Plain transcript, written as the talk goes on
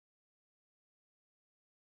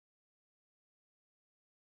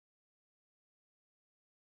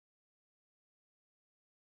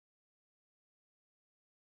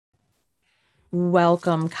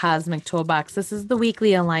Welcome, Cosmic Toolbox. This is the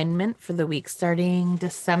weekly alignment for the week starting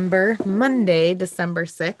Monday, December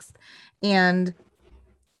 6th. And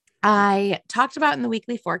I talked about in the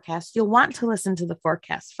weekly forecast, you'll want to listen to the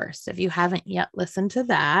forecast first. If you haven't yet listened to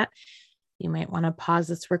that, you might want to pause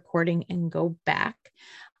this recording and go back.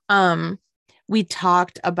 Um, we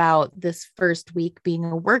talked about this first week being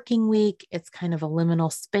a working week. It's kind of a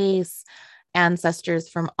liminal space. Ancestors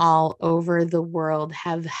from all over the world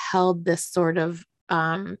have held this sort of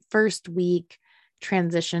first week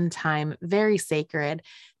transition time very sacred.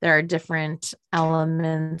 There are different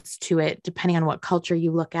elements to it depending on what culture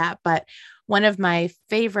you look at. But one of my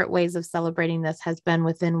favorite ways of celebrating this has been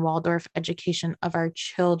within Waldorf education of our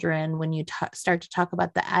children when you start to talk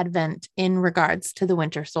about the Advent in regards to the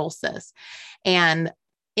winter solstice. And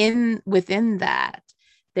within that,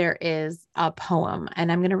 there is a poem, and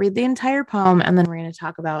I'm going to read the entire poem, and then we're going to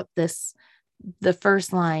talk about the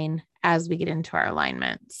first line as we get into our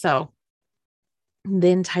alignment. So the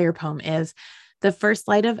entire poem is: the first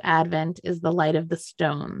light of Advent is the light of the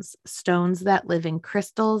stones, stones that live in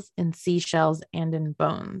crystals, in seashells, and in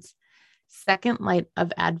bones. Second light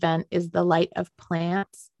of Advent is the light of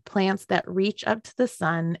plants, plants that reach up to the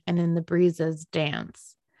sun and in the breezes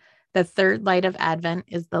dance. The third light of Advent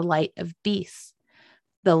is the light of beasts,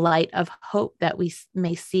 the light of hope that we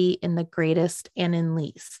may see in the greatest and in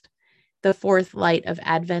least. The fourth light of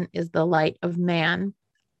Advent is the light of man,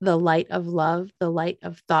 the light of love, the light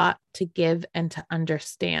of thought to give and to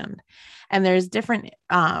understand. And there's different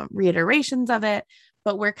reiterations of it,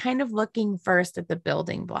 but we're kind of looking first at the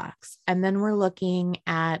building blocks. And then we're looking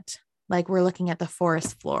at the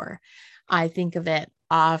forest floor. I think of it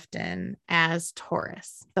often as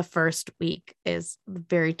Taurus. The first week is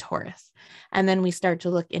very Taurus. And then we start to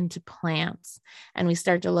look into plants, and we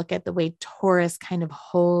start to look at the way Taurus kind of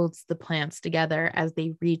holds the plants together as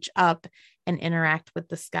they reach up and interact with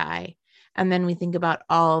the sky. And then we think about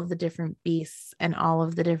all of the different beasts and all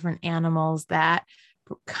of the different animals that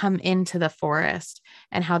come into the forest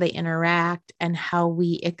and how they interact and how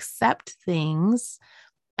we accept things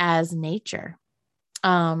as nature.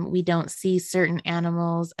 We don't see certain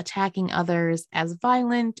animals attacking others as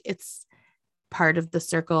violent. It's part of the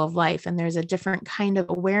circle of life. And there's a different kind of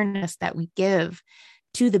awareness that we give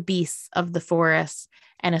to the beasts of the forest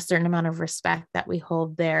and a certain amount of respect that we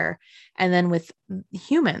hold there. And then with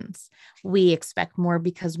humans, we expect more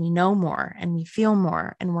because we know more and we feel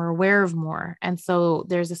more and we're aware of more. And so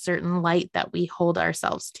there's a certain light that we hold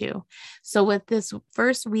ourselves to. So with this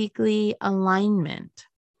first weekly alignment,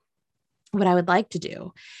 what I would like to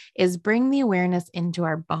do is bring the awareness into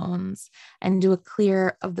our bones and do a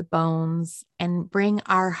clear of the bones and bring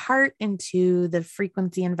our heart into the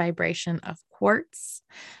frequency and vibration of quartz.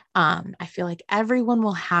 I feel like everyone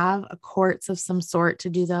will have a quartz of some sort to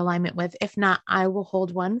do the alignment with. If not, I will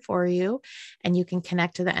hold one for you and you can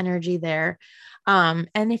connect to the energy there. And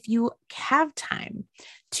if you have time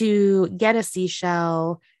to get a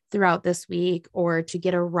seashell throughout this week, or to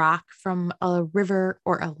get a rock from a river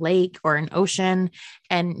or a lake or an ocean,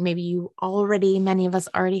 and maybe many of us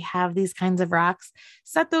already have these kinds of rocks,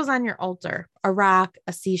 set those on your altar: a rock,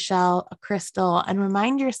 a seashell, a crystal, and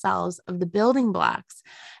remind yourselves of the building blocks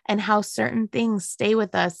and how certain things stay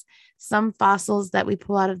with us. Some fossils that we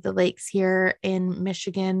pull out of the lakes here in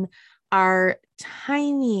Michigan are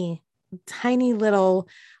tiny, tiny little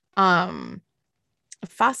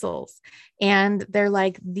fossils, and they're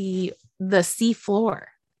like the sea floor,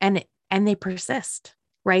 and they persist,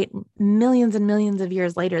 right? Millions and millions of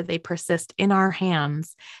years later, they persist in our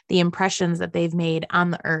hands, the impressions that they've made on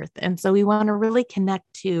the earth. And so we want to really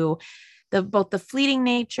connect to both the fleeting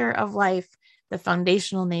nature of life, the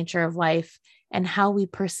foundational nature of life, and how we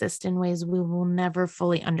persist in ways we will never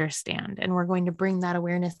fully understand. And we're going to bring that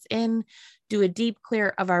awareness in, do a deep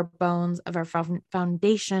clear of our bones, of our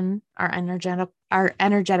foundation, our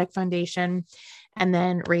energetic foundation, and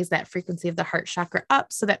then raise that frequency of the heart chakra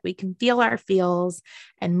up so that we can feel our feels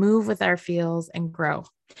and move with our feels and grow.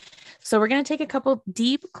 So we're going to take a couple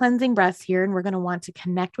deep cleansing breaths here, and we're going to want to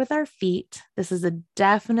connect with our feet. This is a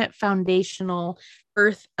definite foundational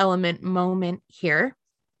earth element moment here.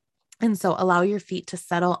 And so allow your feet to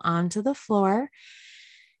settle onto the floor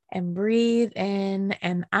and breathe in.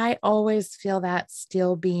 And I always feel that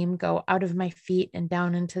steel beam go out of my feet and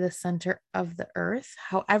down into the center of the earth.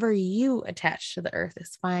 However you attach to the earth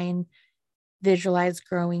is fine. Visualize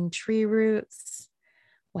growing tree roots,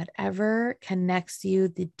 whatever connects you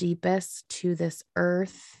the deepest to this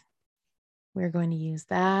earth. We're going to use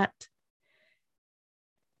that.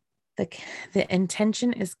 The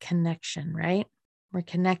intention is connection, right? We're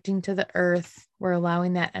connecting to the earth. We're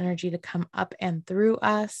allowing that energy to come up and through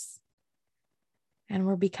us. And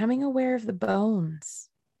we're becoming aware of the bones,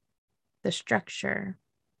 the structure.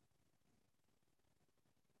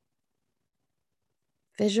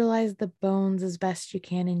 Visualize the bones as best you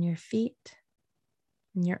can in your feet,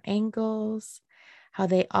 in your ankles, how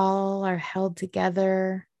they all are held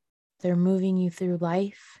together. They're moving you through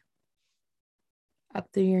life. Up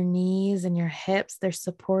through your knees and your hips, they're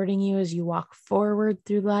supporting you as you walk forward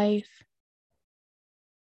through life.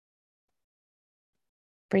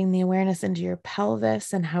 Bring the awareness into your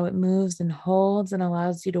pelvis and how it moves and holds and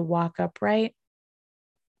allows you to walk upright.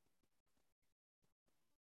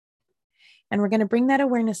 And we're going to bring that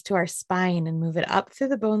awareness to our spine and move it up through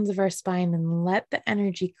the bones of our spine and let the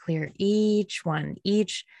energy clear each one,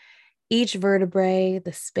 each vertebrae,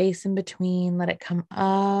 the space in between. Let it come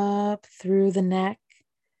up through the neck,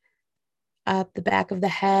 up the back of the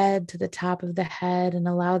head to the top of the head, and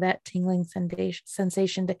allow that tingling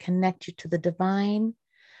sensation to connect you to the divine.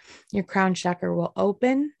 Your crown chakra will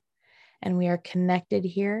open and we are connected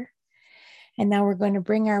here. And now we're going to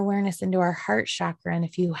bring our awareness into our heart chakra. And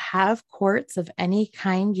if you have quartz of any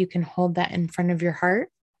kind, you can hold that in front of your heart.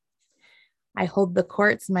 I hold the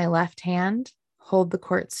quartz in my left hand, hold the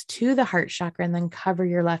quartz to the heart chakra, and then cover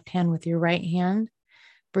your left hand with your right hand.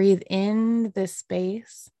 Breathe in this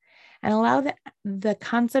space and allow the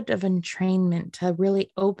concept of entrainment to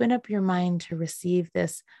really open up your mind to receive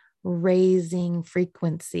this raising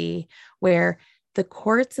frequency where the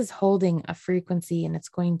quartz is holding a frequency and it's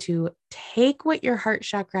going to take what your heart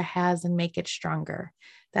chakra has and make it stronger.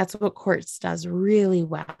 That's what quartz does really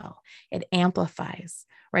well. It amplifies,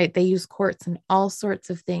 right? They use quartz in all sorts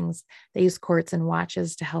of things. They use quartz in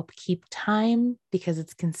watches to help keep time because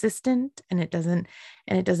it's consistent and it doesn't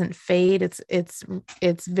fade.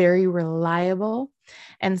 It's very reliable.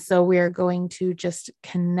 And so we are going to just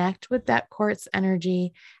connect with that quartz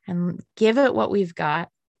energy and give it what we've got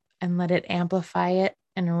and let it amplify it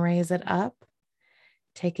and raise it up.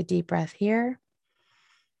 Take a deep breath here.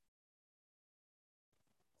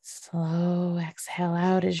 Slow exhale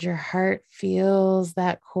out as your heart feels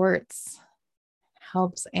that quartz,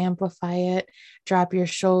 helps amplify it. Drop your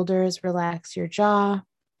shoulders, relax your jaw.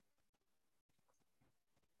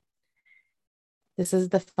 This is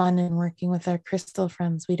the fun in working with our crystal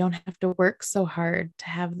friends. We don't have to work so hard to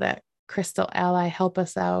have that crystal ally help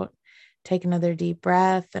us out. Take another deep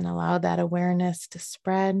breath and allow that awareness to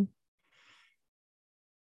spread.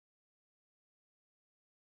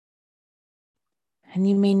 And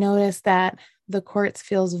you may notice that the quartz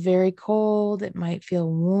feels very cold. It might feel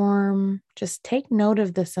warm. Just take note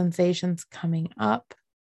of the sensations coming up.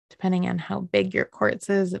 Depending on how big your quartz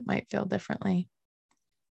is, it might feel differently.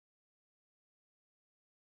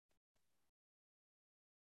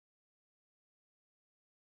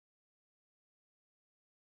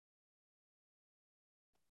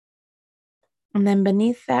 And then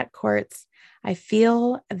beneath that quartz, I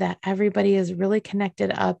feel that everybody is really connected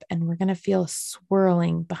up, and we're going to feel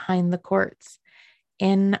swirling behind the quartz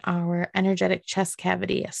in our energetic chest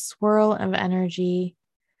cavity, a swirl of energy,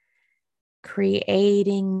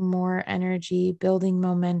 creating more energy, building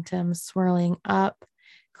momentum, swirling up,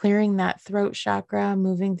 clearing that throat chakra,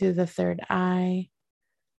 moving through the third eye,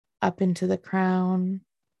 up into the crown.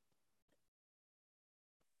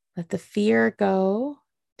 Let the fear go.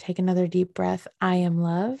 Take another deep breath. I am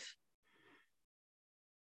love.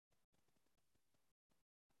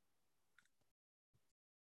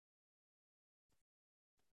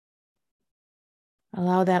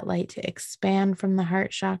 Allow that light to expand from the heart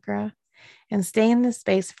chakra and stay in this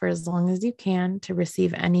space for as long as you can to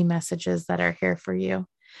receive any messages that are here for you.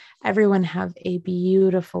 Everyone have a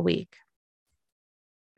beautiful week.